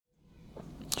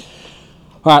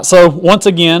All right, so once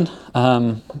again,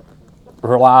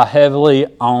 rely heavily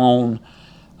on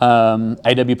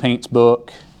A.W. Pink's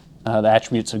book, The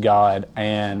Attributes of God,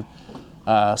 and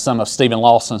some of Stephen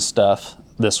Lawson's stuff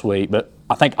this week. But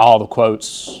I think all the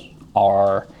quotes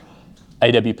are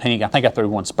A.W. Pink. I think I threw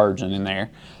one Spurgeon in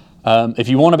there. If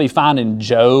you want to be finding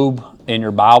Job in your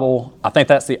Bible, I think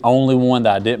that's the only one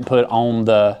that I didn't put on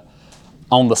the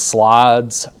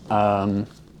slides.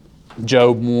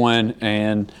 Job 1,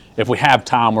 and if we have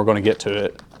time, we're going to get to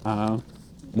it.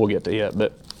 We'll get to it.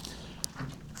 But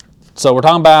so we're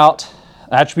talking about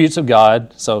attributes of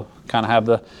God. So kind of have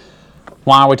the,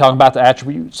 why are we talking about the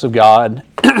attributes of God?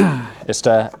 It's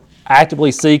to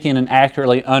actively seeking and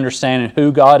accurately understanding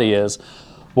who God is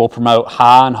will promote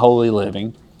high and holy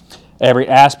living. Every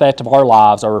aspect of our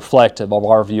lives are reflective of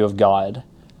our view of God.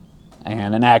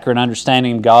 And an accurate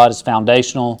understanding of God is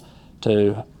foundational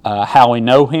to how we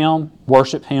know Him,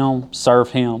 worship Him,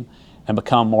 serve Him, and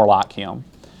become more like Him.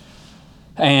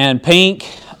 And Pink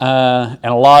and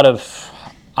a lot of,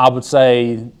 I would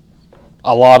say,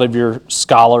 a lot of your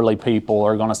scholarly people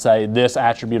are going to say this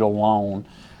attribute alone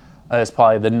is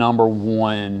probably the number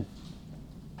one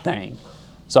thing.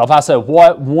 So if I said,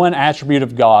 what one attribute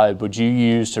of God would you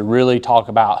use to really talk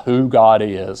about who God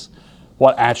is,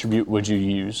 what attribute would you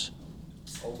use?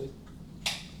 Holy.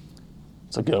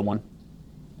 It's a good one.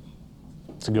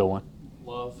 It's a good one.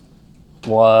 Love.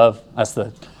 Love. That's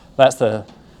the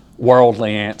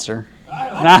worldly answer. No,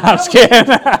 I'm just kidding.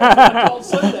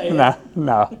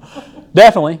 No.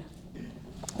 Definitely.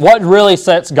 What really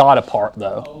sets God apart,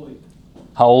 though? Holy.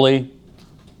 Holy.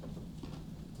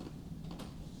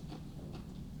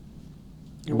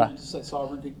 You want to say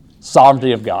sovereignty?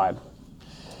 Sovereignty of God.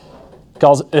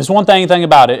 Because it's one thing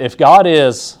about it. If God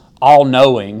is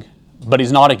all-knowing, but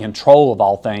He's not in control of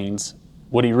all things,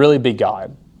 would He really be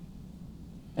God?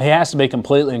 He has to be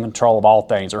completely in control of all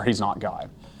things, or He's not God.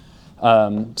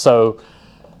 And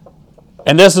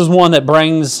this is one that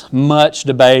brings much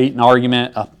debate and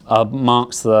argument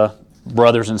amongst the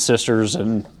brothers and sisters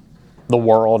and the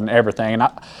world and everything. And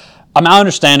I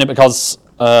understand it because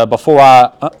before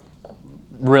I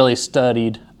really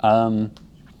studied, I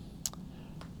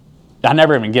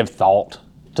never even give thought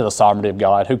to the sovereignty of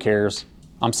God. Who cares?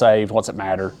 I'm saved. What's it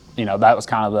matter? You know, that was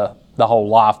kind of the whole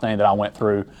life thing that I went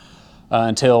through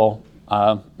until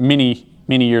many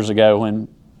years ago when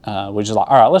we just like,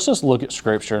 all right, let's just look at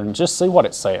Scripture and just see what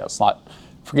it says. Like,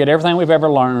 forget everything we've ever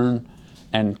learned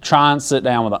and try and sit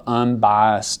down with an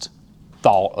unbiased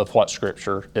thought of what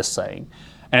Scripture is saying.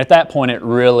 And at that point, it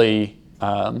really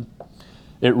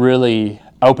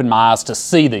opened my eyes to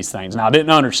see these things. Now, I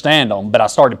didn't understand them, but I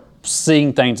started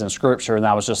seeing things in Scripture, and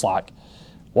I was just like,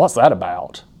 what's that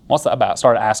about? What's that about? I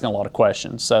started asking a lot of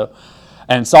questions.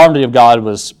 And sovereignty of God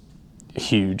was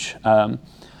huge.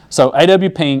 So A.W.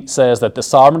 Pink says that the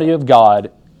sovereignty of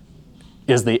God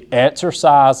is the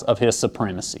exercise of His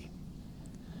supremacy.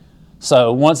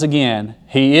 So once again,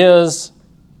 He is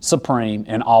supreme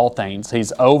in all things.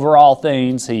 He's over all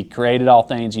things. He created all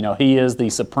things. You know, He is the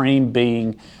supreme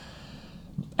being,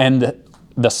 and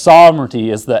the sovereignty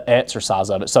is the exercise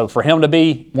of it. So for Him to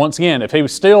be, once again, if He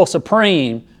was still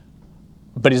supreme,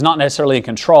 but He's not necessarily in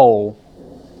control,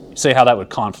 see how that would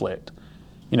conflict.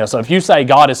 You know, so if you say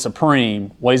God is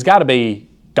supreme, well, He's got to be,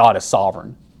 God is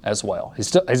sovereign as well.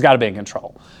 He's got to be in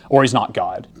control, or He's not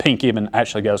God. Pink even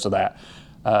actually goes to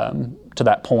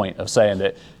that point of saying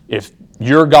that if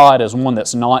your God is one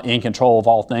that's not in control of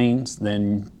all things,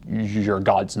 then your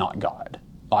God's not God.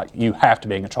 Like, you have to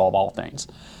be in control of all things.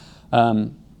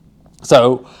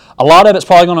 So a lot of it's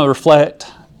probably going to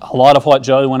reflect a lot of what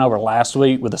Joey went over last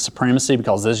week with the supremacy,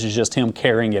 because this is just Him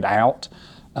carrying it out.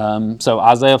 So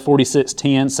Isaiah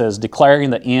 46:10 says, declaring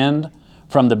the end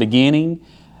from the beginning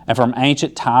and from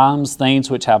ancient times things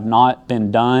which have not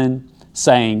been done,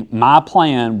 saying, my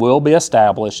plan will be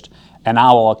established and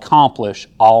I will accomplish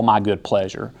all my good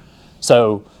pleasure.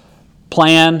 So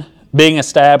plan being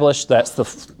established, that's the,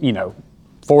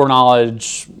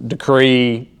 foreknowledge,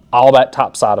 decree, all that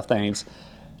top side of things.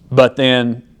 But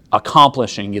then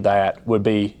accomplishing that would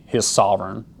be His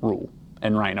sovereign rule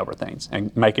and reign over things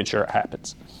and making sure it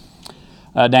happens.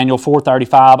 Daniel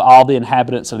 4:35, all the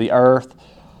inhabitants of the earth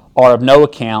are of no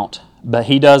account, but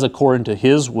He does according to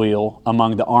His will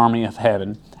among the army of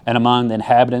heaven and among the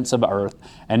inhabitants of earth,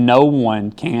 and no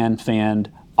one can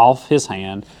fend off His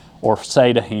hand or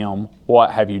say to Him,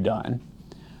 what have you done?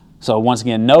 So once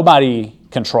again, nobody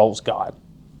controls God.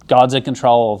 God's in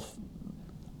control of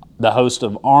the host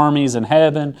of armies in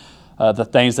heaven, the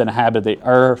things that inhabit the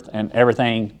earth, and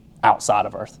everything outside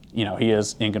of earth. He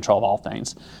is in control of all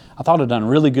things. I thought I'd done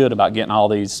really good about getting all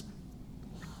these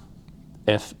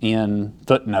if in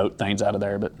footnote things out of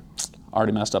there, but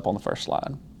already messed up on the first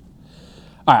slide.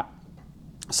 All right,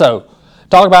 so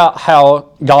talk about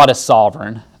how God is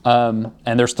sovereign.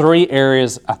 And there's three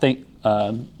areas, I think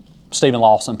Stephen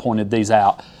Lawson pointed these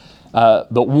out.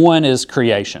 But one is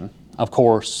creation. Of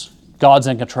course, God's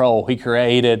in control. He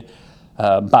created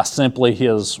by simply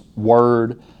His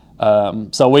Word.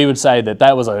 So we would say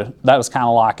that was kind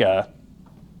of like a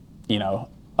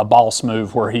boss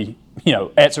move where He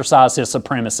exercised His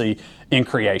supremacy in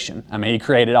creation. I mean, He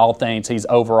created all things. He's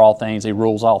over all things. He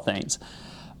rules all things.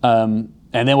 And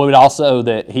then we would also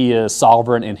that He is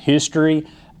sovereign in history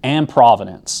and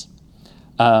providence.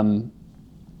 And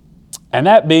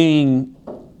that being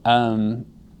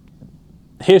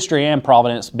history and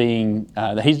providence being,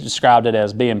 he described it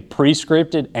as being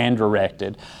prescripted and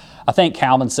directed. I think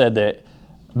Calvin said that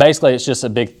basically it's just a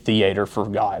big theater for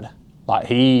God. Like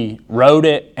He wrote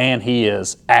it and He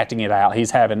is acting it out.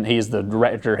 He's the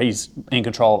director. He's in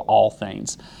control of all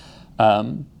things.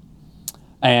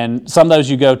 And some of those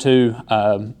you go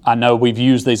to, I know we've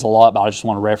used these a lot, but I just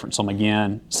want to reference them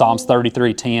again. Psalms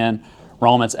 33:10,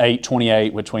 Romans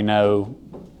 8:28, which we know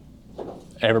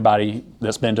everybody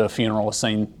that's been to a funeral has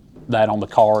seen that on the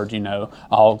card.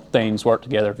 All things work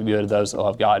together for good of those that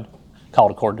love God, called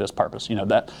according to His purpose.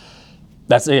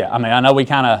 That's it. I mean, I know we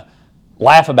kind of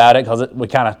laugh about it because we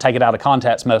kind of take it out of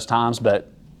context most times,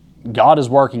 but God is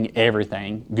working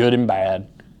everything, good and bad,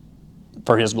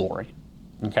 for His glory.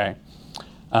 Okay.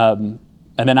 And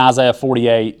then Isaiah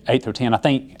 48, 8 through 10, I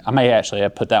think I may actually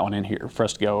have put that one in here for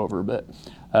us to go over, but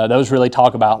those really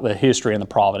talk about the history and the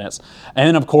providence. And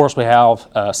then, of course, we have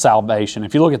salvation.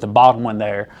 If you look at the bottom one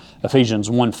there, Ephesians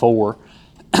 1:4,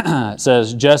 it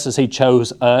says, just as He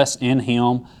chose us in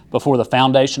Him before the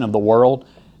foundation of the world,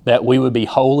 that we would be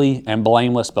holy and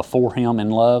blameless before Him in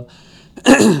love.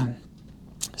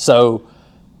 So,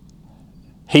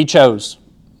 He chose.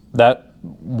 That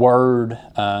word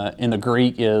in the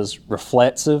Greek is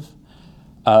reflexive,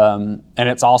 and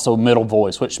it's also middle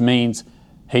voice, which means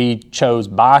He chose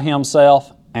by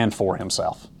Himself and for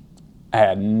Himself. It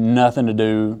had nothing to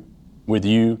do with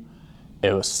you.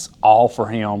 It was all for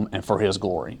Him and for His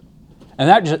glory. And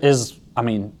that just is,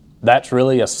 that's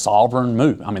really a sovereign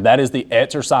move. That is the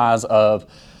exercise of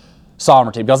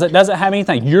sovereignty because it doesn't have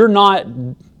anything. You're not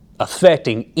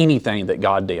affecting anything that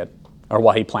God did or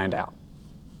what He planned out.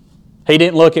 He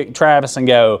didn't look at Travis and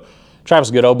go, Travis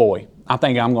is a good old boy. I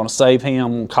think I'm going to save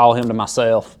him, call him to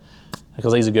myself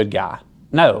because he's a good guy.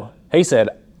 No, He said,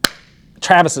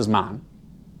 Travis is mine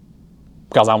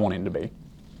because I want him to be.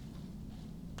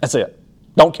 That's it.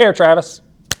 Don't care, Travis.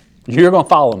 You're going to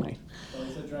follow me. Well,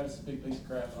 he said Travis is a big piece of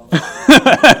crap.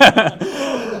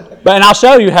 And I'll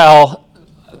show you how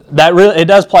it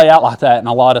does play out like that in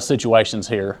a lot of situations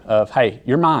here of, hey,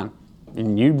 you're mine.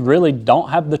 And you really don't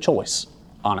have the choice,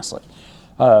 honestly.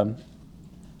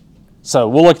 So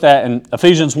we'll look at that in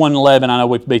Ephesians 1:11. I know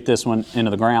we've beat this one into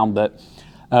the ground, but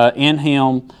in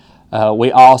Him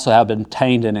we also have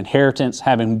obtained an inheritance,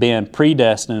 having been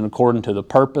predestined according to the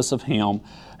purpose of Him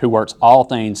who works all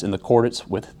things in accordance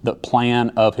with the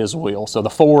plan of His will. So the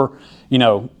four,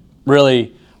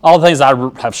 really all the things I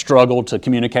have struggled to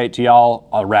communicate to y'all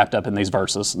are wrapped up in these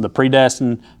verses. The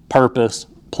predestined, purpose,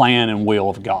 plan, and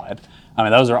will of God.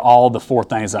 Those are all the four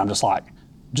things that I'm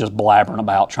just blabbering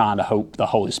about, trying to hope the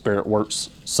Holy Spirit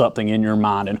works something in your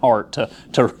mind and heart to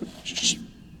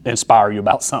inspire you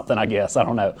about something, I guess. I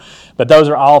don't know. But those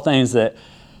are all things that,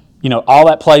 all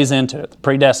that plays into it.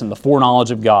 Predestined, the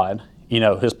foreknowledge of God,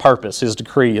 His purpose, His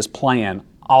decree, His plan,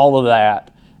 all of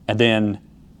that, and then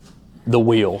the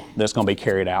will that's going to be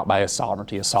carried out by His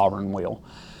sovereignty, His sovereign will.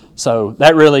 So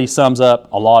that really sums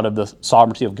up a lot of the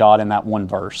sovereignty of God in that one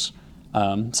verse.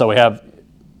 So we have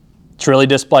it's really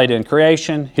displayed in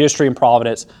creation, history and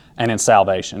providence, and in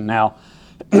salvation. Now,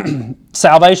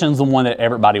 salvation is the one that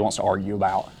everybody wants to argue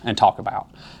about and talk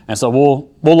about. And so we'll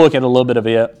look at a little bit of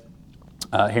it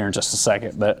here in just a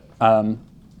second. But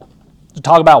to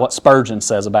talk about what Spurgeon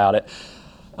says about it,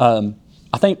 I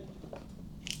think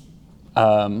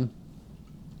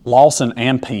Lawson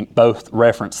and Pink both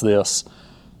reference this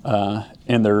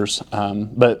in theirs.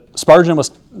 But Spurgeon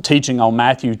was teaching on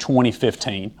Matthew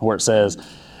 20:15, where it says,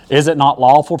 "Is it not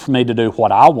lawful for me to do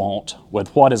what I want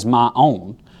with what is my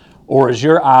own? Or is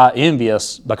your eye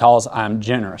envious because I'm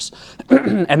generous?"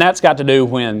 And that's got to do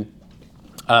when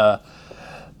the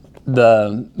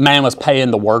man was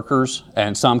paying the workers,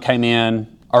 and some came in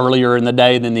earlier in the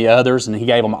day than the others, and he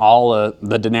gave them all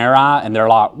the denarii, and they're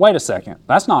like, wait a second,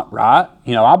 that's not right.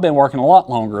 I've been working a lot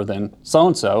longer than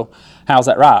so-and-so. How's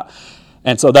that right?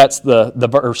 And so that's the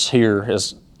verse here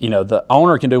is, the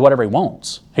owner can do whatever he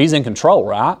wants. He's in control,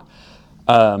 right?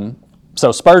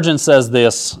 So Spurgeon says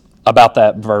this about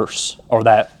that verse, or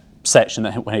that section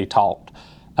that when he talked.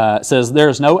 It says, there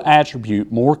is no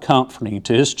attribute more comforting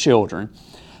to his children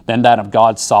than that of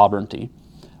God's sovereignty.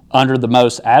 Under the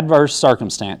most adverse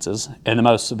circumstances and the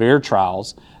most severe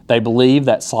trials, they believe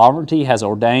that sovereignty has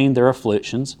ordained their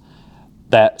afflictions,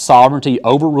 that sovereignty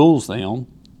overrules them,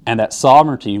 and that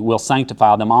sovereignty will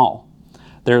sanctify them all.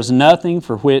 There is nothing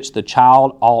for which the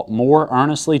child ought more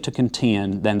earnestly to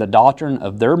contend than the doctrine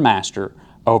of their master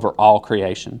over all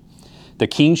creation, the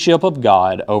kingship of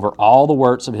God over all the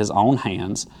works of his own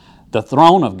hands, the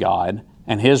throne of God,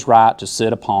 and his right to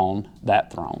sit upon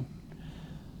that throne.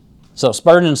 So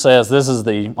Spurgeon says this is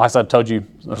like I told you,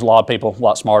 there's a lot of people, a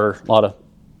lot smarter, a lot of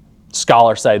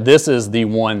scholars say this is the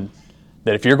one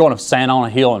that if you're going to stand on a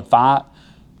hill and fight,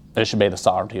 it should be the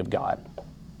sovereignty of God.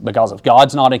 Because if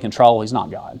God's not in control, he's not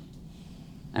God.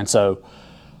 And so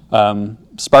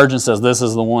Spurgeon says this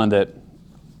is the one that,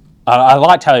 I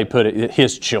liked how he put it,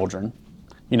 his children.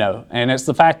 And it's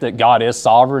the fact that God is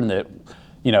sovereign that,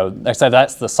 they say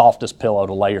that's the softest pillow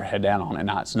to lay your head down on at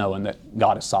night, it's knowing that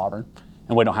God is sovereign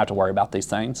and we don't have to worry about these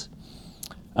things.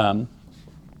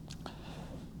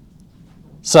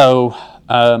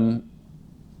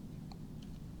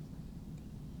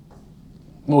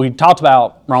 We talked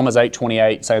about Romans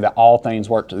 8:28, say that all things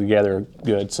work together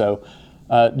good. So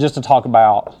just to talk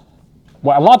about,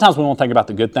 well, a lot of times we won't think about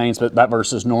the good things, but that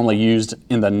verse is normally used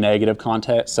in the negative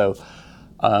context. So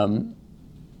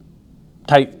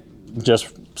take just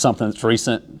something that's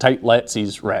recent. Take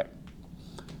Letsy's wreck.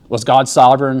 Was God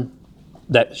sovereign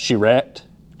that she wrecked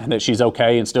and that she's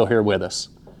okay and still here with us?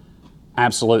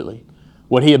 Absolutely.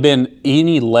 Would he have been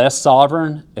any less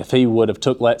sovereign if he would have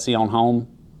took Letsy on home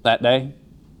that day?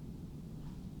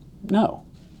 No.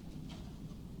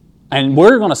 And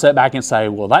we're going to sit back and say,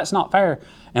 well, that's not fair.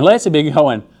 And Letsy be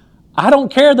going, I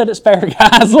don't care that it's fair,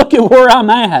 guys. Look at where I'm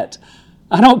at.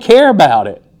 I don't care about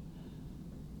it.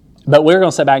 But we're going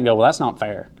to sit back and go, well, that's not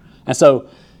fair. And so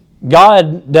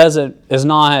God is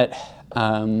not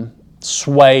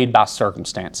swayed by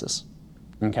circumstances.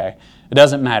 Okay? It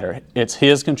doesn't matter. It's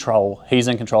his control. He's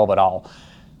in control of it all.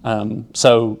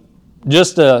 So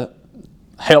just to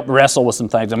help wrestle with some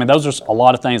things. I mean, those are a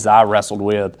lot of things that I wrestled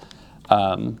with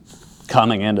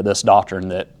coming into this doctrine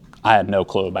that I had no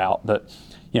clue about. But,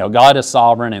 God is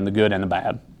sovereign in the good and the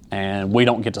bad. And we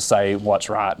don't get to say what's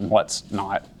right and what's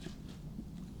not.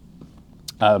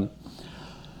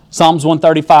 Psalms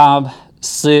 135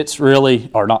 sits really,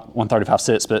 or not 135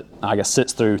 sits, but I guess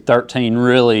 6 through 13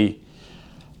 really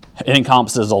it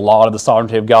encompasses a lot of the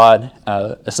sovereignty of God.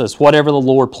 It says, whatever the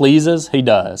Lord pleases, he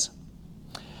does.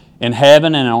 In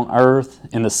heaven and on earth,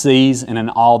 in the seas and in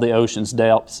all the ocean's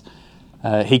depths.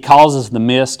 He causes the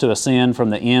mist to ascend from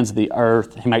the ends of the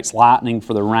earth. He makes lightning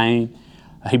for the rain.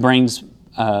 He brings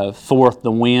forth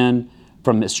the wind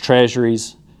from its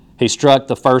treasuries. He struck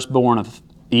the firstborn of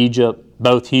Egypt,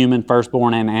 both human,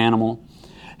 firstborn, and animal.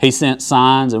 He sent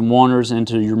signs and wonders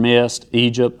into your midst,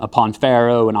 Egypt, upon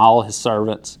Pharaoh and all his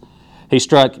servants. He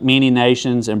struck many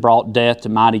nations and brought death to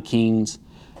mighty kings.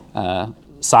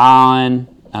 Sihon,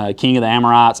 king of the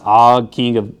Amorites, Og,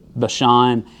 king of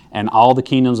Bashan, and all the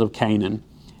kingdoms of Canaan.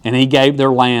 And he gave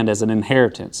their land as an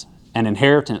inheritance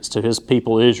to his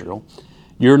people Israel.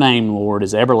 Your name, Lord,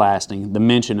 is everlasting. The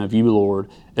mention of you, Lord,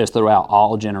 is throughout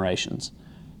all generations.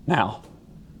 Now,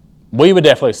 we would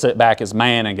definitely sit back as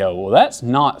man and go, well, that's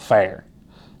not fair.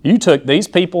 You took these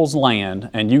people's land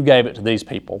and you gave it to these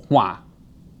people. Why?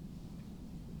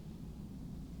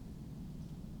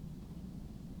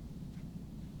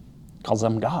 Because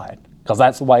I'm God. Because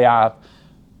that's the way I'm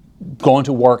going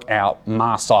to work out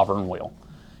my sovereign will.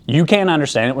 You can't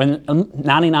understand it when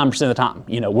 99% of the time,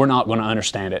 we're not going to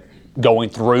understand it going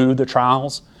through the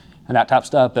trials and that type of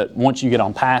stuff. But once you get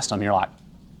on past them, you're like,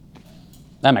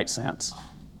 that makes sense.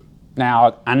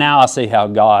 Now I see how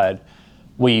God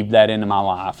weaved that into my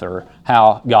life, or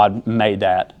how God made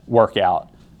that work out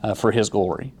for his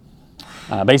glory.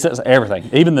 But he says everything,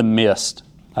 even the mist,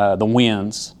 the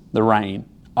winds, the rain,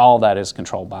 all that is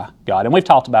controlled by God. And we've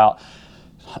talked about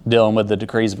dealing with the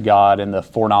decrees of God and the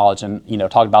foreknowledge, and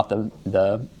talked about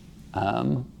the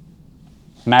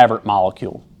maverick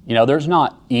molecule. There's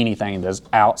not anything that's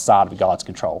outside of God's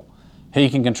control. He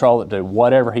can control it to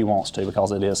whatever he wants to,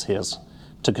 because it is his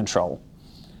to control.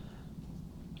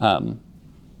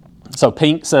 So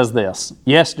Pink says this,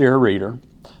 yes, dear reader,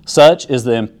 such is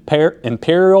the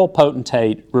imperial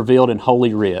potentate revealed in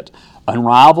Holy Writ,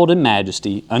 unrivaled in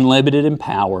majesty, unlimited in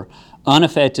power,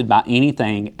 unaffected by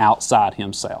anything outside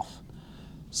himself.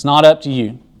 It's not up to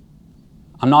you.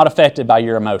 I'm not affected by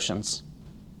your emotions.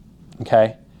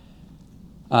 Okay?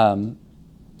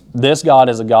 this God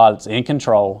is a God that's in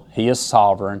control. He is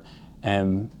sovereign,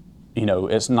 and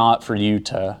it's not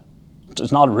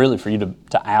really for you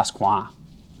to ask why.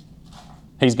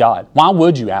 He's God. Why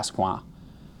would you ask why?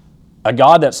 A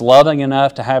God that's loving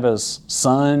enough to have His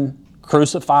Son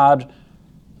crucified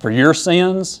for your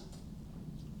sins,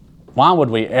 why would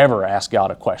we ever ask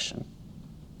God a question?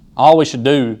 All we should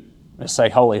do is say,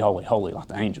 holy, holy, holy, like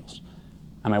the angels.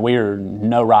 I mean, we are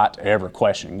no right to ever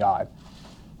question God.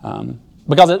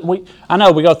 Because I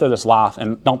know we go through this life,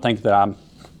 and don't think that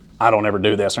I don't ever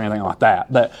do this or anything like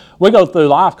that, but we go through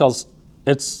life because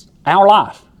it's our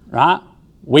life, right?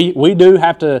 We do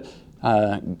have to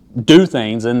do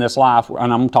things in this life, and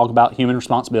I'm going to talk about human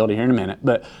responsibility here in a minute,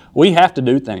 but we have to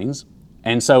do things.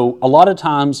 And so a lot of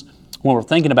times when we're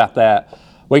thinking about that,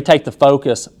 we take the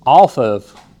focus off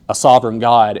of a sovereign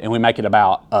God and we make it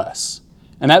about us.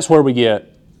 And that's where we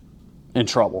get in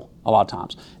trouble a lot of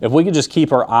times. If we could just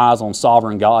keep our eyes on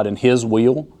sovereign God and His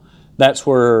will, that's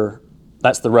the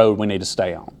road we need to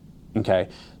stay on. Okay?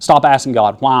 Stop asking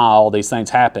God why all these things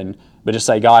happen, but just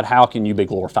say, God, how can you be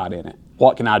glorified in it?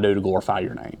 What can I do to glorify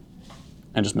your name?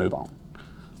 And just move on.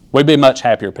 We'd be much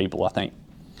happier people, I think.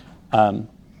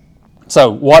 So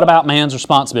what about man's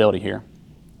responsibility here?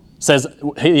 It says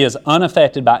he is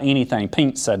unaffected by anything.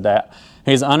 Pink said that.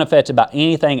 He is unaffected by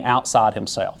anything outside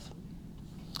himself.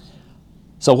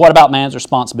 So what about man's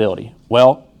responsibility?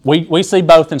 Well, we see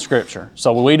both in Scripture.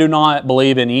 So we do not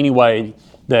believe in any way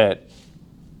that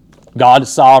God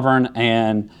is sovereign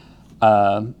and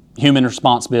human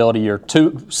responsibility are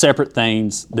two separate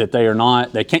things, that they are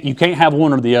not. You can't have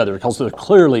one or the other because they're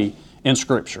clearly in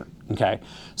Scripture. Okay,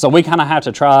 so we kind of have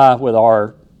to try with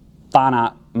our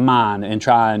finite mind and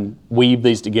try and weave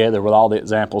these together with all the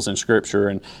examples in Scripture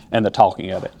and the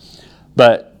talking of it.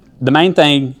 But the main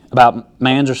thing about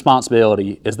man's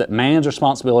responsibility is that man's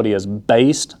responsibility is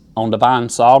based on divine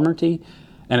sovereignty,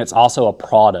 and it's also a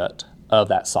product of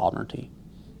that sovereignty.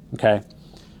 Okay?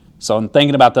 So I'm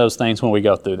thinking about those things when we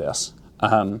go through this.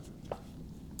 Talk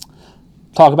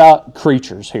about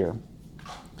creatures here.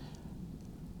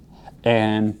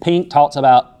 And Pink talks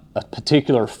about a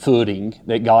particular footing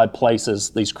that God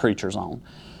places these creatures on.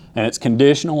 And it's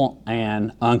conditional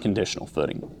and unconditional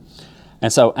footing.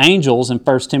 And so angels in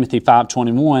 1 Timothy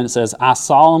 5:21, it says, I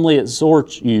solemnly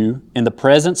exhort you in the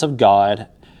presence of God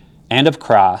and of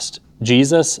Christ,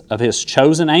 Jesus, of His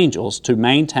chosen angels, to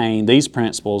maintain these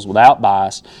principles without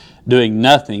bias, doing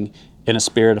nothing in a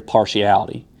spirit of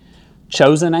partiality.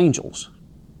 Chosen angels.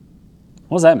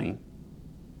 What does that mean?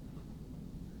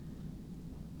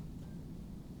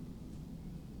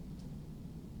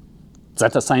 Is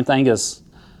that the same thing as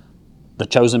the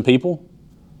chosen people?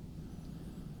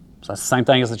 Is that the same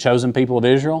thing as the chosen people of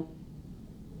Israel?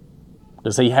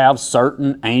 Does He have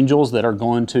certain angels that are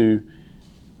going to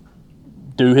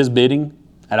do His bidding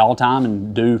at all time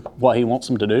and do what He wants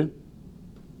them to do?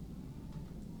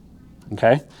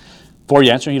 Okay. Before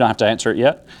you answer, you don't have to answer it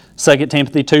yet. 2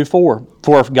 Timothy 2:4.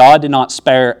 For if God did not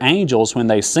spare angels when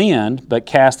they sinned, but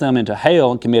cast them into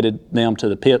hell and committed them to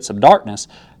the pits of darkness,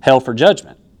 hell for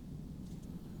judgment.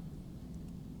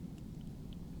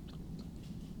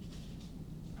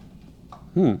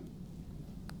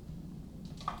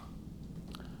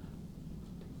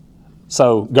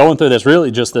 So going through this,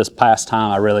 really just this past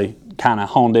time, I really kind of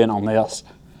honed in on this.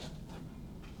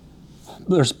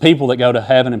 There's people that go to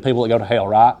heaven and people that go to hell,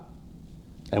 right?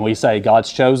 And we say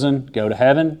God's chosen, go to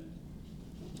heaven.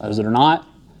 Those that are not,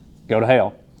 go to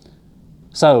hell.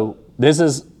 So this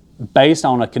is based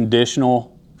on a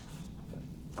conditional,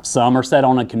 some are set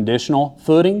on a conditional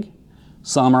footing,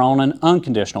 some are on an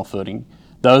unconditional footing.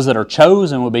 Those that are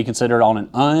chosen will be considered on an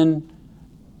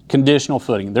unconditional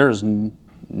footing. There is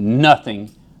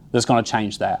nothing that's going to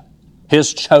change that.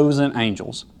 His chosen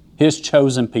angels, His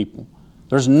chosen people.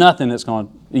 There's nothing that's going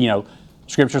to,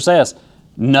 Scripture says,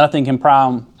 nothing can pry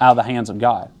them out of the hands of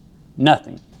God.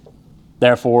 Nothing.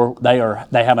 Therefore, they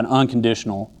have an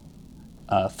unconditional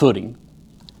footing.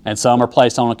 And some are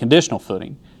placed on a conditional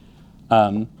footing.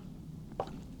 And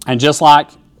just like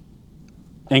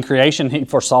in creation, He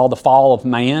foresaw the fall of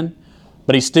man,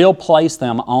 but He still placed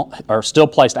Adam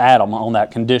on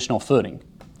that conditional footing.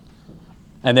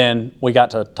 And then we got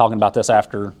to talking about this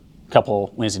after a couple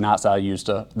of Wednesday nights. I used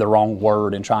the wrong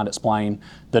word in trying to explain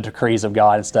the decrees of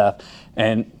God and stuff.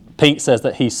 And Pink says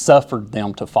that He suffered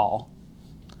them to fall.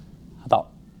 I thought,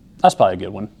 that's probably a good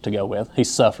one to go with. He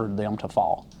suffered them to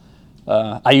fall.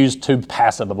 I used too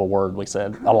passive of a word, we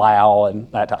said, allow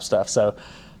and that type of stuff. So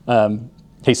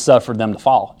He suffered them to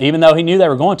fall. Even though He knew they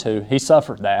were going to, He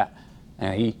suffered that.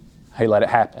 And He let it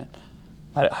happen.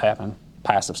 Let it happen.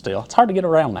 Passive still. It's hard to get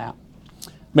around that.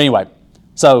 But anyway,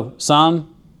 so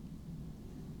some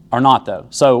or not though?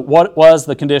 So what was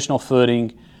the conditional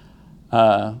footing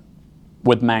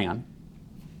with man?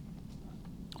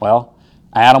 Well,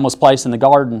 Adam was placed in the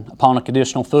garden upon a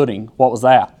conditional footing. What was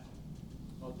that?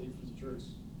 Not to eat from the trees.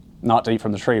 Not to eat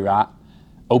from the tree, right?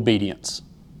 Obedience.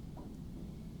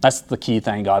 That's the key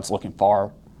thing God's looking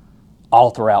for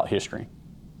all throughout history.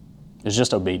 It's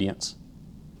just obedience.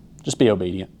 Just be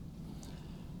obedient.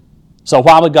 So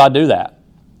why would God do that?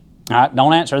 All right,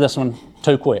 don't answer this one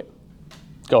too quick.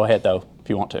 Go ahead, though, if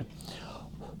you want to.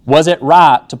 Was it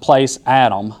right to place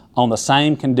Adam on the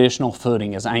same conditional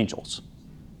footing as angels?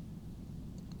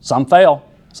 Some fail.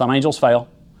 Some angels fail.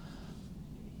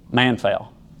 Man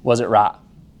fell. Was it right?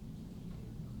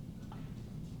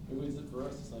 Who is it for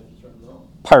us to say if you turn it wrong?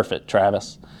 Perfect,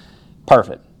 Travis.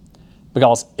 Perfect.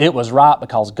 Because it was right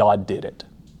because God did it.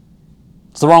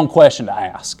 It's the wrong question to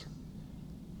ask.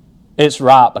 It's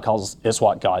right because it's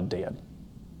what God did.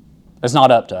 It's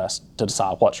not up to us to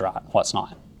decide what's right, what's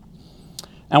not.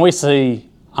 And we see,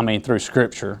 through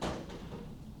Scripture,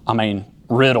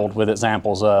 riddled with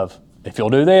examples of, if you'll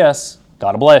do this,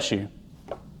 God will bless you.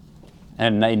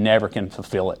 And they never can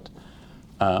fulfill it.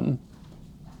 And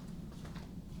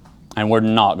we're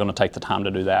not going to take the time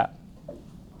to do that.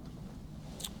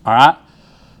 All right?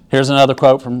 Here's another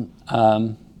quote from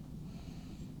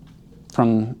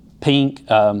Pink.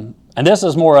 And this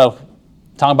is more of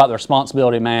talking about the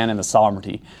responsibility of man and the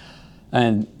sovereignty.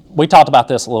 And we talked about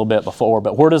this a little bit before,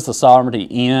 but where does the sovereignty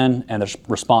end and the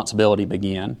responsibility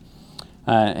begin?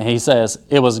 He says,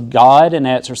 it was God in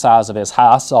exercise of His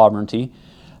high sovereignty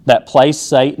that placed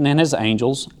Satan and his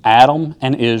angels, Adam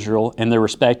and Israel, in their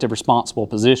respective responsible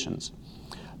positions.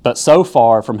 But so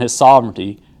far from His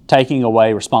sovereignty, taking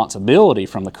away responsibility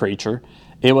from the creature,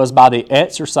 it was by the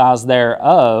exercise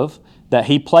thereof that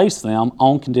He placed them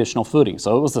on conditional footing.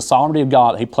 So it was the sovereignty of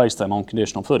God that He placed them on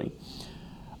conditional footing.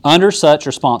 Under such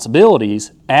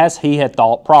responsibilities as He had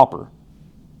thought proper.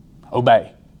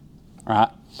 Obey. Right?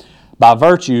 By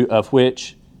virtue of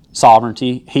which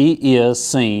sovereignty He is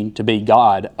seen to be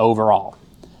God over all.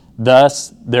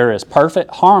 Thus, there is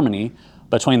perfect harmony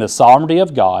between the sovereignty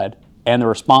of God and the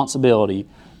responsibility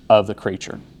of the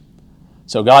creature.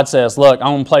 So God says, look,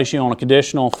 I'm going to place you on a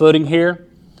conditional footing here.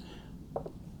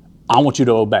 I want you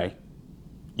to obey.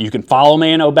 You can follow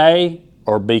me and obey,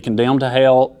 or be condemned to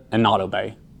hell and not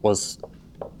obey, was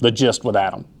the gist with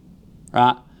Adam.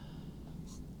 Right?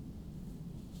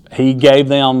 He gave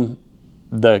them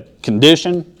the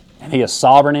condition, and He is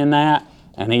sovereign in that,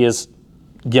 and He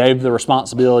gave the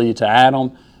responsibility to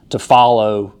Adam to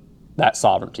follow that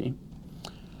sovereignty.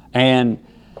 And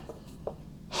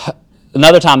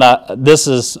another time, this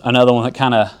is another one that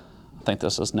I think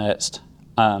this is next.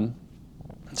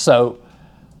 So,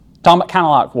 talking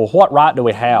about well, what right do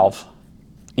we have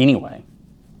anyway?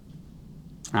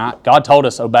 Right? God told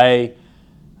us obey.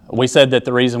 We said that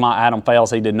the reason why Adam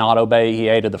fails, he did not obey. He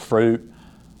ate of the fruit.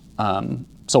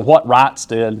 So what rights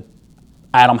did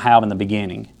Adam have in the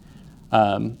beginning?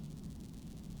 And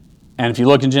if you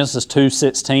look in Genesis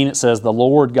 2:16, it says, the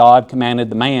Lord God commanded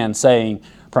the man, saying,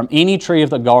 from any tree of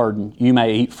the garden you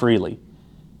may eat freely.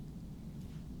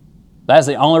 That's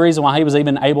the only reason why he was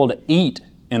even able to eat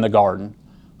in the garden,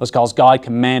 was because God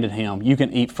commanded him, you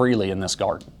can eat freely in this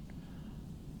garden.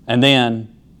 And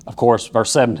then, of course,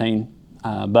 verse 17,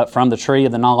 but from the tree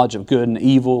of the knowledge of good and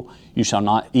evil you shall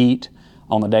not eat.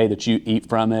 On the day that you eat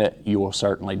from it, you will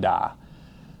certainly die.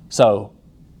 So,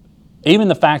 even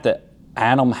the fact that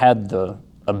Adam had the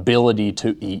ability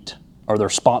to eat, or the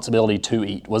responsibility to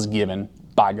eat, was given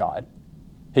by God.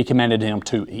 He commanded him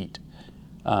to eat.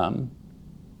 And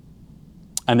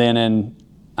then in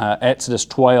Exodus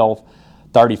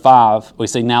 12:35, we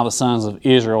see, now the sons of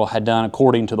Israel had done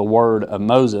according to the word of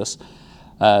Moses,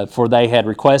 for they had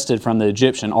requested from the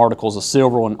Egyptian articles of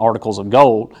silver and articles of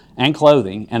gold and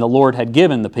clothing, and the Lord had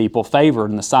given the people favor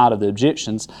in the sight of the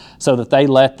Egyptians, so that they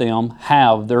let them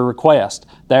have their request.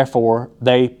 Therefore,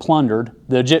 they plundered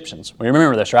the Egyptians. We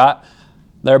remember this, right?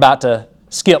 They're about to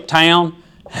skip town,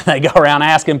 and they go around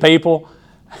asking people,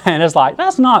 and it's like,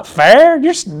 that's not fair.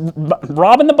 You're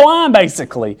robbing the blind,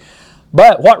 basically.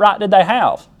 But what right did they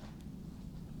have?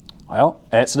 Well,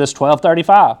 Exodus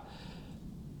 12:35.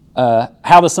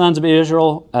 How the sons of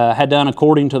Israel had done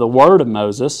according to the word of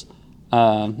Moses.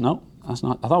 No, that's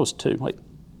not. I thought it was 2. Wait,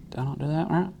 did I not do that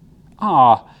right?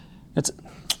 It's.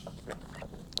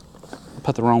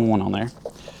 Put the wrong one on there.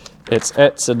 It's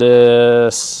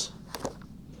Exodus.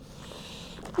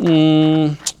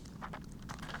 Thinking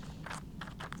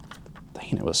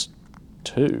it was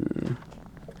 2.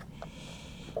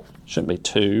 Shouldn't be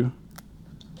 2.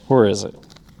 Where is it?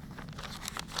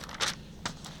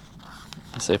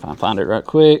 Let's see if I can find it right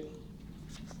quick.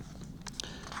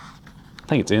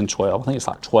 think it's in 12. I think it's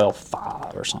like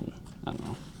 12:5 or something. I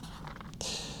don't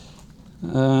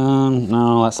know.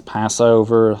 No, that's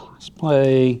Passover. Let's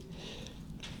play.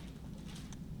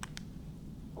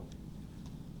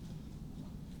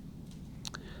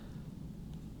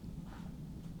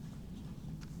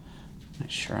 Make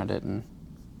sure I didn't.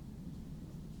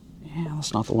 Yeah,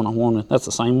 that's not the one I wanted. That's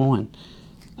the same one.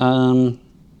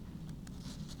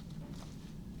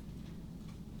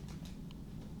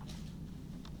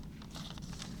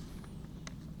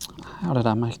 How did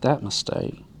I make that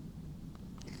mistake?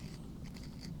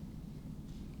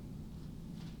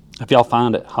 If y'all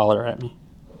find it, holler at me.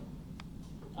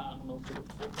 I don't know.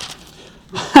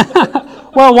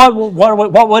 Well,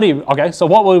 what would he? Okay, so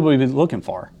what would we be looking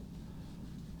for?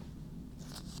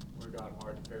 Where God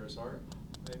hardened Pharaoh's heart,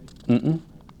 maybe?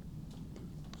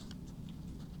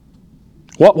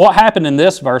 What happened in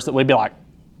this verse that we'd be like,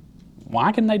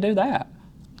 why can they do that?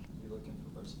 You're looking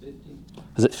for verse 50.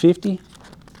 Is it 50?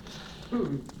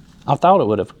 I thought it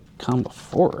would have come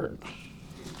before it.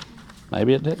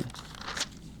 Maybe it didn't.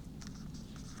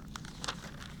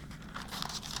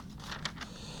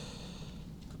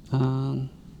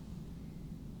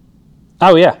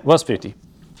 Oh yeah, it was 50.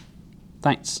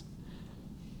 Thanks.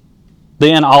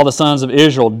 Then all the sons of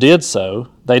Israel did so.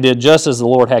 They did just as the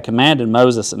Lord had commanded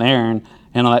Moses and Aaron,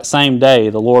 and on that same day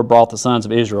the Lord brought the sons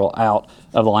of Israel out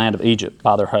of the land of Egypt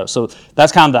by their host. So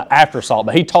that's kind of the after assault.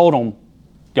 But he told them,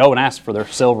 go and ask for their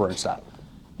silver and stuff.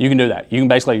 You can do that. You can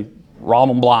basically rob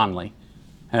them blindly.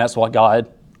 And that's what God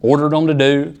ordered them to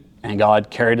do, and God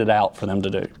carried it out for them to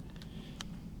do.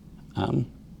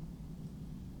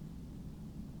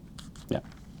 Yeah.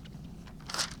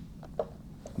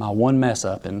 My one mess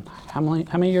up in how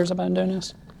many years have I been doing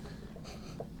this?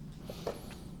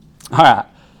 All right.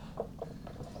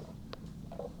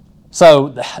 So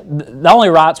the only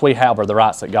rights we have are the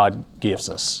rights that God gives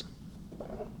us.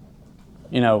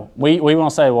 You know, we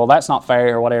want to say, well, that's not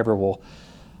fair or whatever. Well,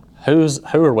 who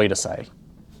are we to say?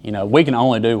 You know, we can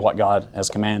only do what God has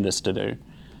commanded us to do.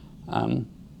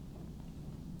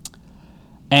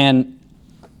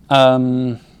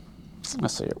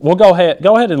 Let's see. We'll go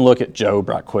ahead and look at Job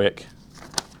right quick.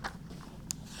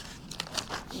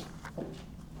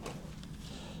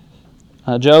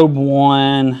 Job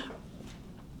 1.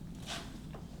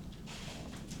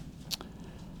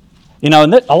 You know,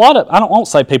 and a lot of, I won't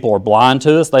say people are blind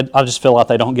to this. I just feel like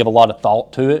they don't give a lot of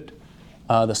thought to it,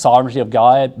 the sovereignty of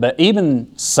God. But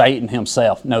even Satan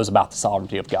himself knows about the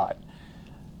sovereignty of God.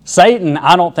 Satan,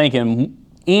 I don't think in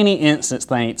any instance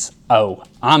thinks, oh,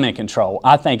 I'm in control.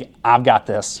 I think I've got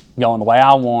this going the way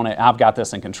I want it. I've got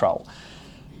this in control.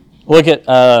 Look at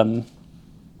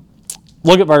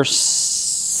verse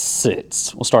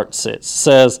 6. We'll start at 6. It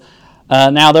says,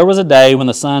 now there was a day when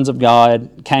the sons of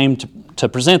God came to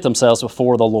present themselves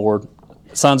before the Lord.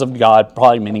 Sons of God,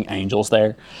 probably meaning angels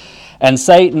there. And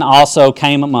Satan also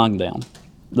came among them.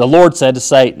 The Lord said to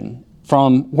Satan,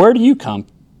 from where do you come?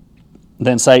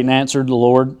 Then Satan answered the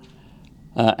Lord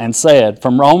and said,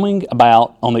 from roaming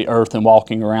about on the earth and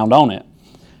walking around on it.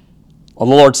 Well,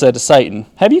 the Lord said to Satan,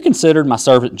 have you considered my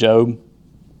servant Job?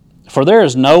 For there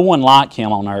is no one like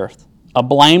him on earth, a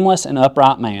blameless and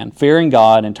upright man, fearing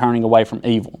God and turning away from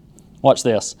evil. Watch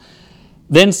this.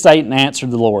 Then Satan answered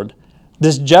the Lord,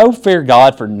 does Job fear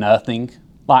God for nothing?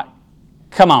 Like,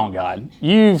 come on, God.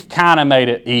 You've kind of made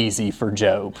it easy for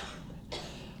Job.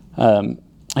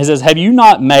 He says, have you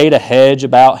not made a hedge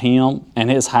about him and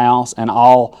his house and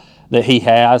all that he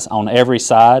has on every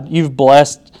side? You've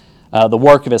blessed the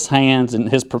work of his hands, and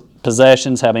his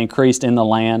possessions have increased in the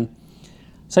land.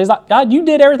 So he's like, God, you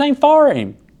did everything for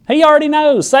him. He already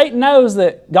knows. Satan knows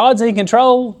that God's in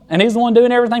control, and he's the one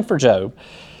doing everything for Job.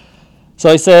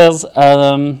 So he says,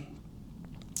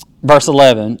 verse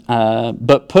 11,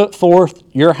 but put forth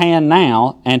your hand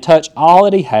now and touch all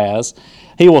that he has.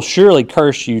 He will surely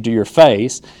curse you to your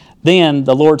face. Then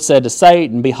the Lord said to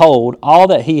Satan, behold, all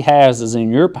that he has is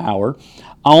in your power,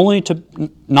 only to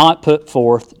not put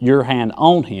forth your hand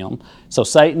on him. So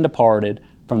Satan departed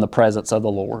from the presence of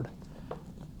the Lord.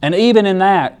 And even in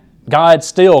that, God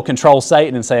still controls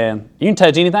Satan and saying, you can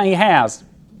touch anything he has,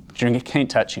 but you can't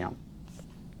touch him.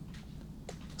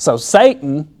 So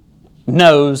Satan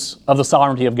knows of the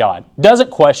sovereignty of God, doesn't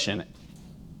question it.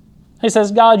 He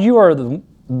says, God, you are the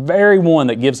very one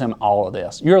that gives him all of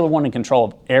this. You're the one in control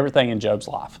of everything in Job's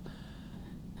life.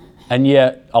 And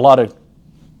yet, a lot of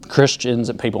Christians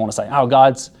and people want to say, oh,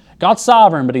 God's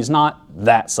sovereign, but he's not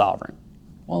that sovereign.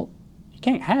 Well, you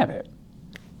can't have it.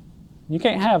 You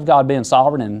can't have God being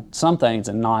sovereign in some things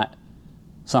and not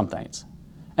some things.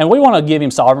 And we want to give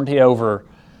him sovereignty over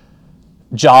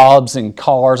jobs and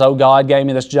cars. Oh, God gave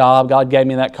me this job. God gave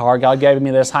me that car. God gave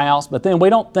me this house. But then we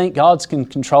don't think God's in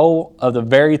control of the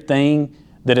very thing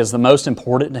that is the most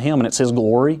important to Him, and it's His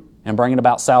glory and bringing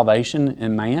about salvation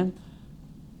in man.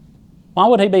 Why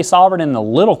would He be sovereign in the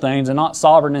little things and not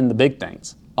sovereign in the big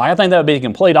things? I think that would be the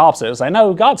complete opposite. Say,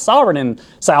 no, God's sovereign in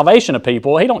salvation of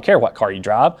people. He don't care what car you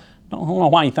drive. I don't know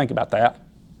why you think about that.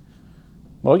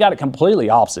 Well, we got it completely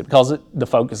opposite because the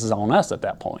focus is on us at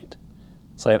that point.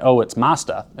 Saying, oh, it's my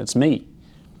stuff. It's me.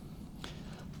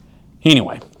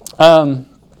 Anyway,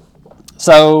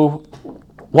 so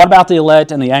what about the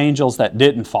elect and the angels that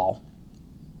didn't fall?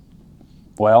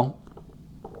 Well,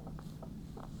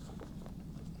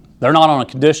 they're not on a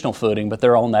conditional footing, but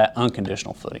they're on that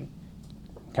unconditional footing.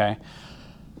 Okay?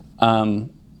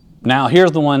 Now,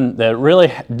 here's the one that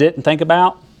really didn't think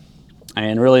about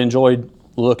and really enjoyed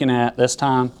looking at this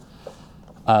time.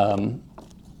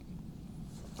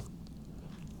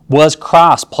 Was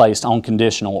Christ placed on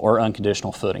conditional or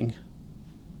unconditional footing?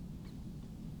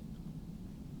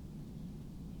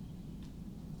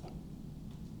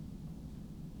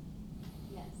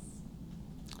 Yes.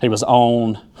 He was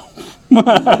on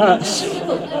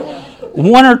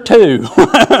one or two.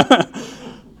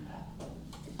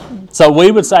 So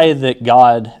we would say that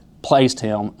God placed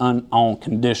him on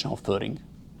conditional footing.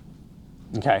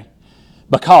 Okay?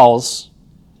 Because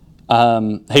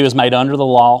he was made under the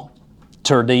law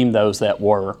to redeem those that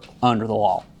were under the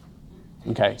law.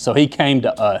 Okay? So he came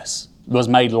to us, was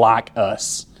made like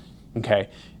us. Okay?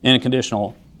 In a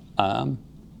conditional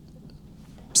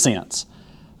sense.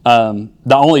 The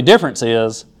only difference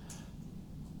is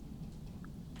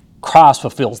Christ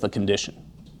fulfills the condition.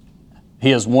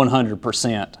 He is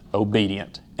 100%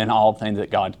 obedient in all things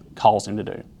that God calls him to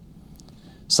do.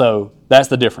 So that's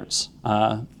the difference.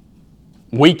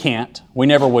 We can't. We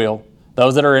never will.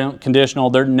 Those that are conditional,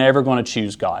 they're never going to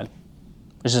choose God.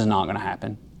 It's just not going to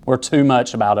happen. We're too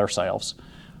much about ourselves.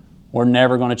 We're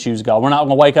never going to choose God. We're not going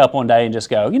to wake up one day and just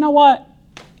go, you know what?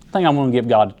 I think I'm going to give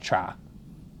God a try.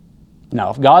 No,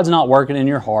 if God's not working in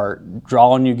your heart,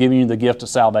 drawing you, giving you the gift of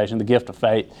salvation, the gift of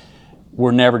faith,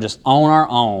 we're never just on our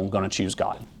own going to choose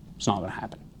God. It's not going to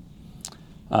happen.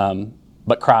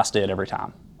 But Christ did every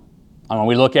time. And when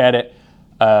we look at it,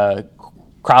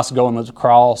 Christ is going to the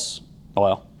cross.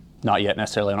 Well, not yet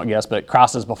necessarily, I don't guess, but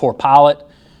Christ is before Pilate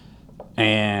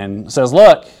and says,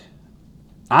 look,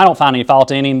 I don't find any fault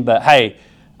in him, but hey,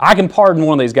 I can pardon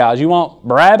one of these guys. You want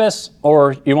Barabbas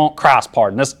or you want Christ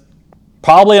pardon? This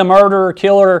probably a murderer,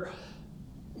 killer,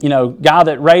 guy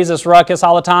that raises ruckus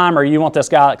all the time, or you want this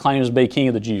guy that claims to be king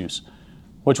of the Jews?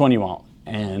 Which one you want?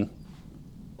 And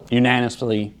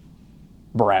unanimously,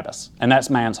 Barabbas. And that's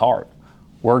man's heart.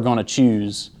 We're going to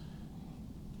choose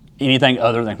anything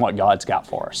other than what God's got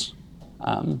for us.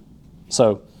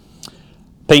 So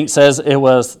Pink says it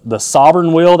was the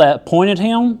sovereign will that appointed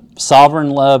him, sovereign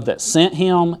love that sent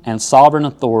him, and sovereign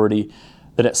authority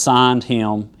that assigned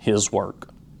him his work.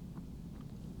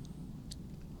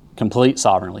 Complete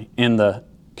sovereignty in the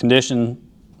conditional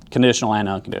and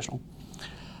unconditional.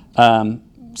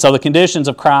 So the conditions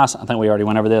of Christ, I think we already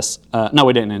went over this. No,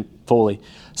 we didn't fully.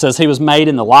 It says he was made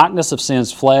in the likeness of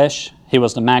sin's flesh. He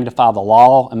was to magnify the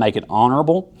law and make it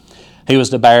honorable. He was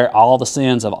to bear all the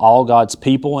sins of all God's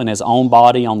people in his own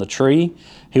body on the tree.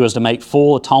 He was to make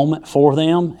full atonement for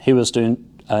them. He was to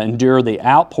endure the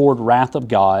outpoured wrath of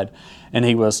God, and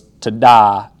he was to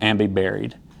die and be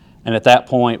buried. And at that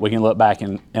point, we can look back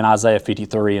in Isaiah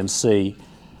 53 and see.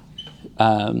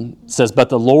 It says, but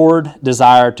the Lord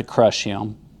desired to crush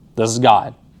him. This is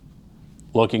God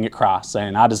looking at Christ,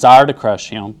 saying, I desire to crush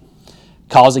him,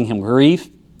 causing him grief.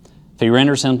 If he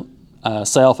renders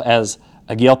himself as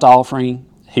a guilt offering,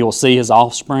 he will see his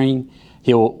offspring.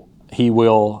 He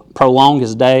will prolong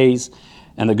his days,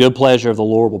 and the good pleasure of the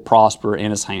Lord will prosper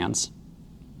in his hands.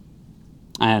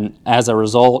 And as a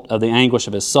result of the anguish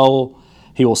of his soul,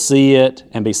 he will see it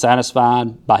and be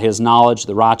satisfied. By his knowledge,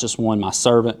 the righteous one, my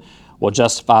servant, will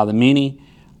justify the many,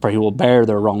 for he will bear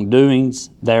their wrongdoings.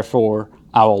 Therefore,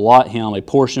 I will allot him a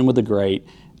portion with the great,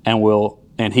 and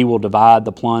he will divide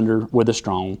the plunder with the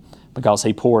strong, because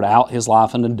he poured out his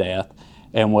life unto death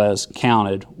and was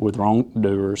counted with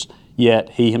wrongdoers.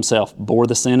 Yet he himself bore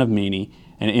the sin of many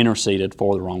and interceded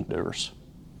for the wrongdoers.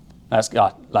 That's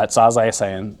God. That's Isaiah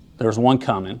saying there's one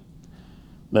coming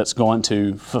that's going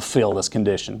to fulfill this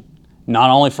condition, not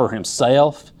only for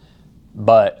himself,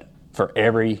 but for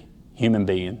every human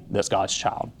being that's God's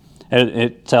child.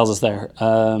 It tells us there.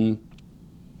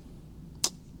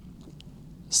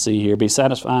 See here, be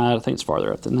satisfied. I think it's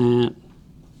farther up than that.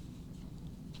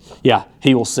 Yeah,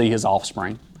 he will see his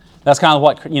offspring. That's kind of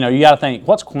what, you got to think,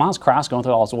 why is Christ going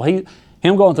through all this? Well,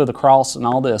 him going through the cross and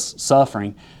all this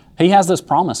suffering, he has this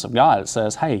promise of God that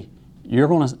says, hey, you're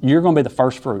going to be the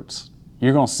first fruits.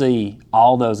 You're going to see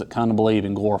all those that come to believe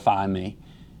and glorify me.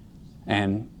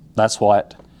 And that's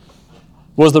what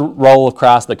was the role of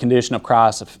Christ, the condition of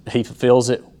Christ. If he fulfills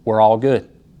it, we're all good.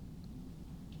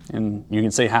 And you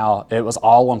can see how it was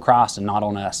all on Christ and not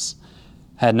on us.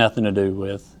 Had nothing to do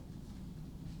with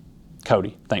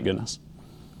Cody, thank goodness.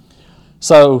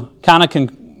 So kind of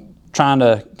trying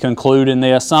to conclude in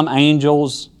this, some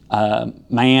angels,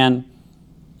 mankind,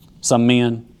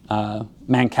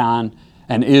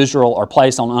 and Israel are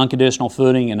placed on unconditional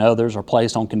footing, and others are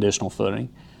placed on conditional footing.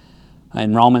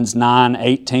 In Romans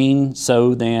 9:18,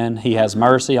 so then he has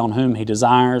mercy on whom he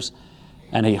desires,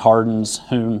 and he hardens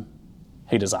whom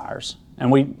he desires.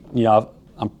 And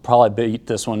I'm probably beat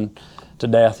this one to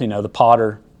death. The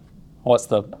potter, what's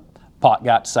the pot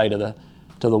got to say to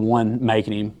the one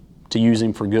making him, to use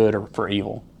him for good or for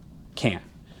evil? Can't.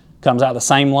 Comes out the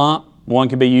same lump. One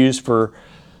can be used for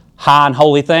high and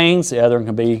holy things. The other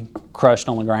can be crushed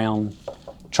on the ground,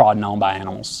 trodden on by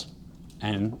animals.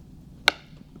 And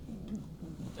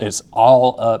it's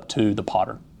all up to the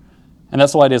potter. And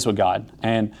that's the way it is with God.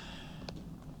 And,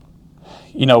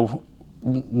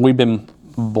 we've been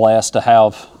blessed to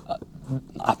have,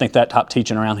 I think, that type of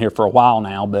teaching around here for a while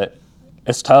now, but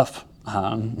it's tough.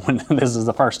 When this is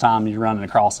the first time you're running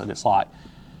across it, it's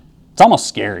almost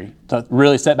scary to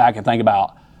really sit back and think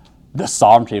about the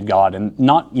sovereignty of God. And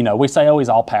not, we say, oh, he's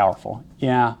all powerful.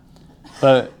 Yeah,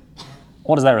 but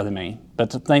what does that really mean? But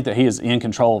to think that he is in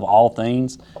control of all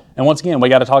things. And once again, we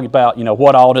got to talk about,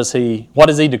 what has he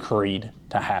decreed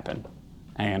to happen?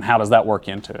 And how does that work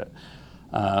into it?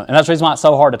 And that's the reason why it's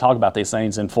so hard to talk about these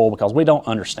things in full, because we don't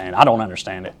understand. I don't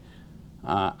understand it.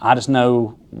 I just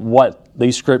know what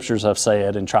these scriptures have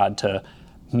said and tried to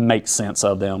make sense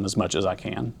of them as much as I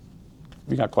can.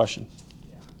 You got a question?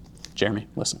 Yeah. Jeremy,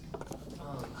 listen.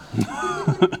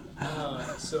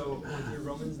 So with your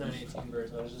Romans 9:18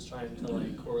 verse, I was just trying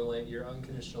to correlate your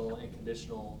unconditional and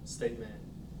conditional statement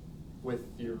with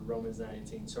your Romans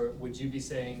 9:18. So would you be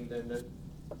saying then that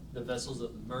the vessels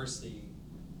of mercy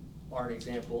are an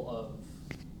example of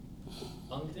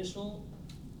unconditional?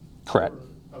 Correct.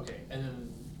 Okay, and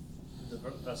then the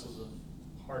vessels of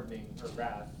hardening or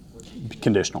wrath would be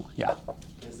Conditional, yeah.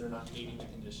 because they're not meeting the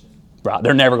condition. Right,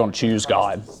 they're never going to choose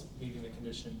God Christ is meeting the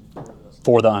condition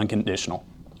for the unconditional.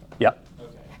 Yep.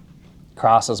 Okay.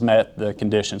 Christ has met the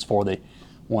conditions for the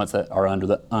ones that are under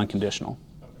the unconditional.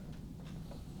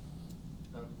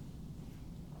 Okay.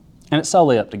 And it's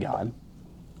solely up to God.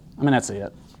 That's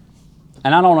it.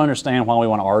 And I don't understand why we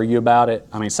want to argue about it.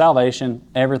 Salvation,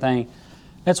 everything,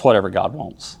 it's whatever God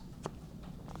wants.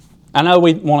 I know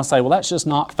we want to say, well, that's just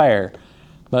not fair.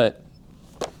 But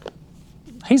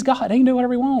he's God. He can do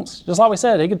whatever he wants. Just like we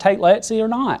said, he could take Lexi or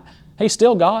not. He's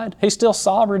still God. He's still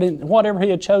sovereign in whatever he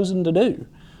had chosen to do.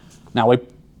 Now, we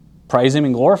praise him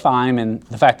and glorify him in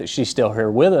the fact that she's still here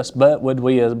with us, but would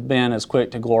we have been as quick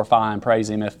to glorify and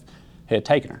praise him if he had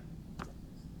taken her?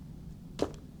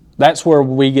 That's where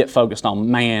we get focused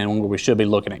on man, where we should be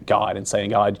looking at God and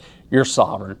saying, God, you're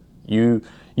sovereign. You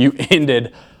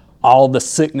ended all the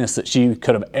sickness that she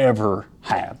could have ever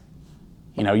had.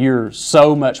 You're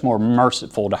so much more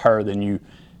merciful to her than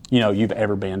you've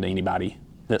ever been to anybody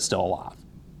that's still alive.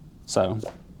 So,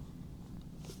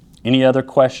 any other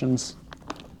questions?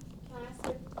 Can I ask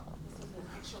this is an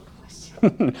actual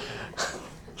question.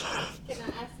 Can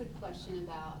I ask a question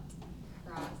about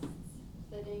Christ's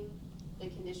footing, the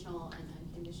conditional and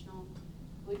unconditional?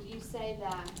 Would you say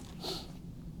that?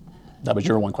 That was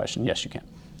your one question. Yes, you can.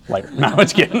 Later. No,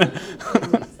 it's kidding. Would you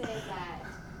say that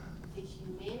the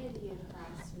humanity of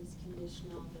Christ was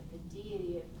conditional, but the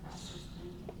deity of Christ was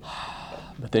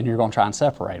unconditional? But then you're going to try and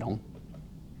separate them.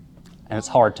 And it's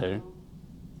hard to.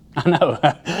 I know.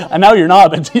 I know you're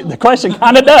not, but the question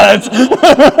kind of does. Are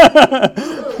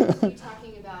you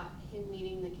talking about him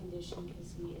meeting the condition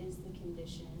because he is the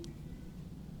condition?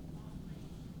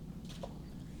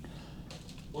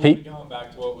 Well, going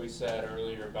back to what we said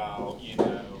earlier about,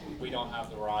 we don't have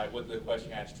the right, with the question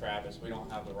you asked Travis, we don't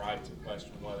have the right to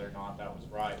question whether or not that was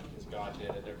right because God did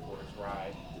it, therefore it's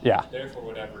right. Yeah. Therefore,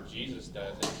 whatever Jesus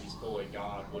does, if he's fully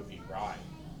God, would be right.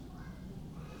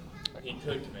 He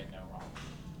could commit no wrong.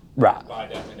 Right. By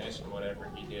definition, whatever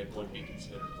he did would be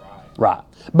considered right. Right.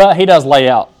 But he does lay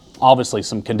out, obviously,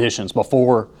 some conditions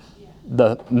before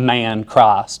the man,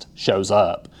 Christ, shows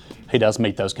up. He does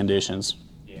meet those conditions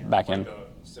back in. The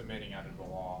submitting under the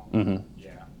law. Mm-hmm.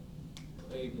 Yeah.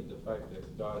 Even the fact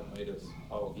that God made us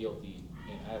all guilty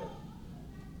in Adam,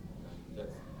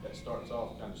 that starts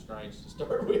off kind of strange to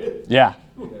start with. Yeah.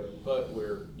 You know, but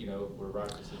we're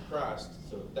righteous in Christ,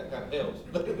 so that kind of helps.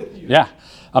 You know. Yeah.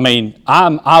 I mean,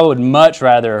 I would much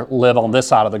rather live on this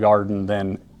side of the garden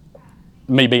than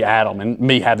me be Adam and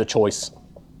me have the choice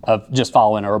of just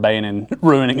following or obeying and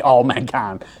ruining all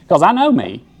mankind. Because I know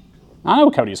me. I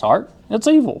know Cody's heart. It's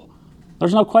evil.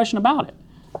 There's no question about it.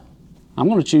 I'm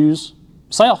going to choose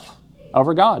self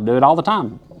over God. Do it all the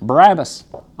time. Barabbas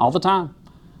all the time.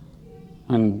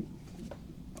 And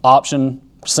option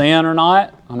sin or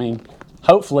not, I mean,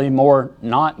 hopefully more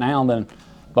not now than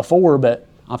before, but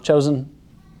I've chosen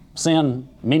sin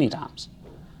many times.